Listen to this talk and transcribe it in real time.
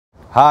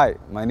Hi,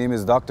 my name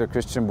is Dr.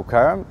 Christian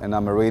Boukaram and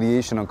I'm a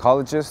radiation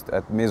oncologist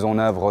at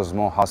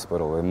Maisonneuve-Rosemont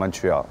Hospital in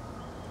Montreal.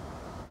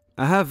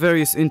 I have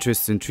various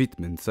interests in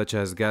treatment such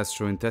as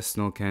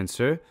gastrointestinal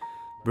cancer,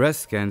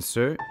 breast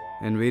cancer,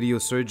 and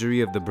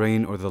radiosurgery of the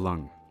brain or the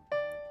lung.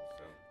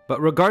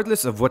 But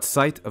regardless of what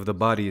site of the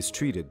body is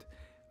treated,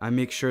 I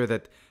make sure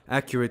that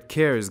accurate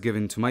care is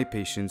given to my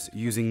patients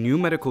using new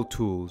medical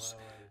tools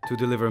to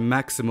deliver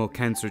maximal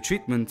cancer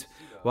treatment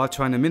while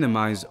trying to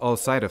minimize all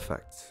side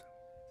effects.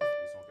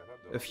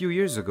 A few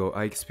years ago,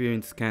 I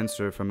experienced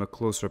cancer from a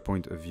closer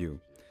point of view.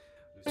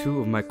 Two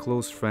of my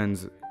close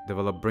friends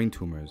developed brain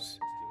tumors,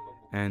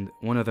 and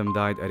one of them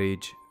died at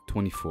age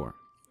 24.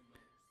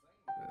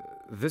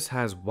 This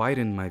has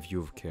widened my view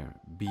of care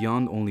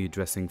beyond only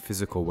addressing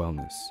physical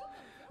wellness,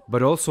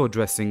 but also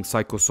addressing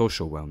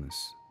psychosocial wellness.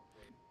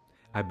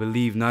 I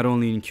believe not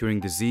only in curing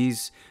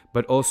disease,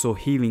 but also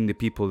healing the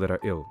people that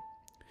are ill.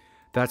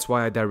 That's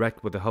why I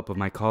direct, with the help of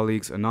my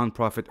colleagues, a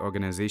non-profit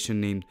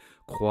organization named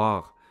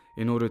CARO,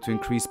 in order to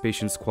increase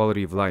patients'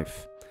 quality of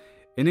life.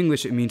 In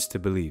English, it means to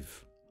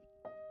believe.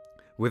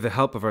 With the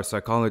help of our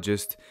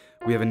psychologist,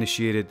 we have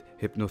initiated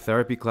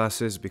hypnotherapy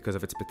classes because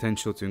of its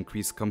potential to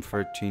increase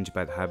comfort, change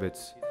bad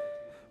habits.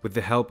 With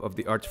the help of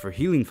the Art for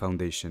Healing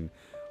Foundation,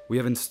 we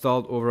have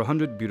installed over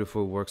 100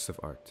 beautiful works of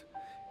art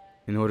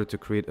in order to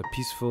create a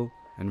peaceful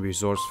and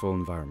resourceful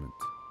environment.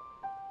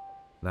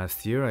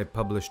 Last year, I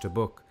published a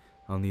book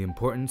on the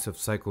importance of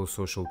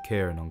psychosocial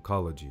care in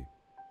oncology.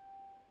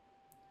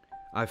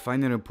 I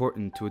find it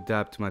important to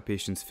adapt to my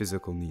patients'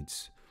 physical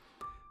needs.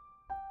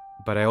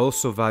 But I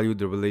also value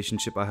the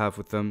relationship I have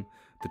with them,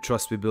 the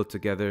trust we build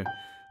together,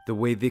 the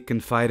way they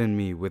confide in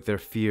me with their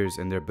fears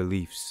and their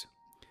beliefs.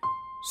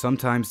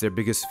 Sometimes their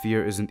biggest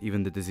fear isn't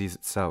even the disease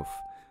itself,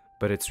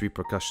 but its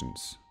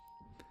repercussions.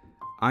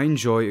 I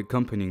enjoy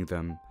accompanying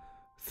them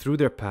through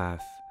their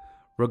path,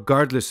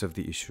 regardless of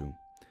the issue,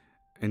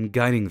 and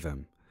guiding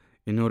them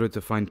in order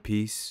to find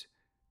peace,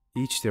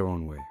 each their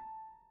own way.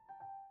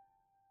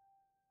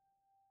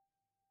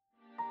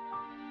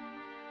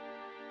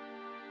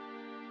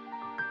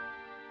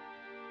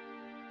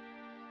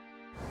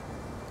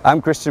 I'm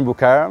Christian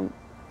Boukaram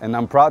and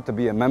I'm proud to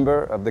be a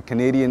member of the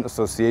Canadian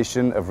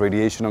Association of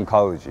Radiation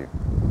Oncology.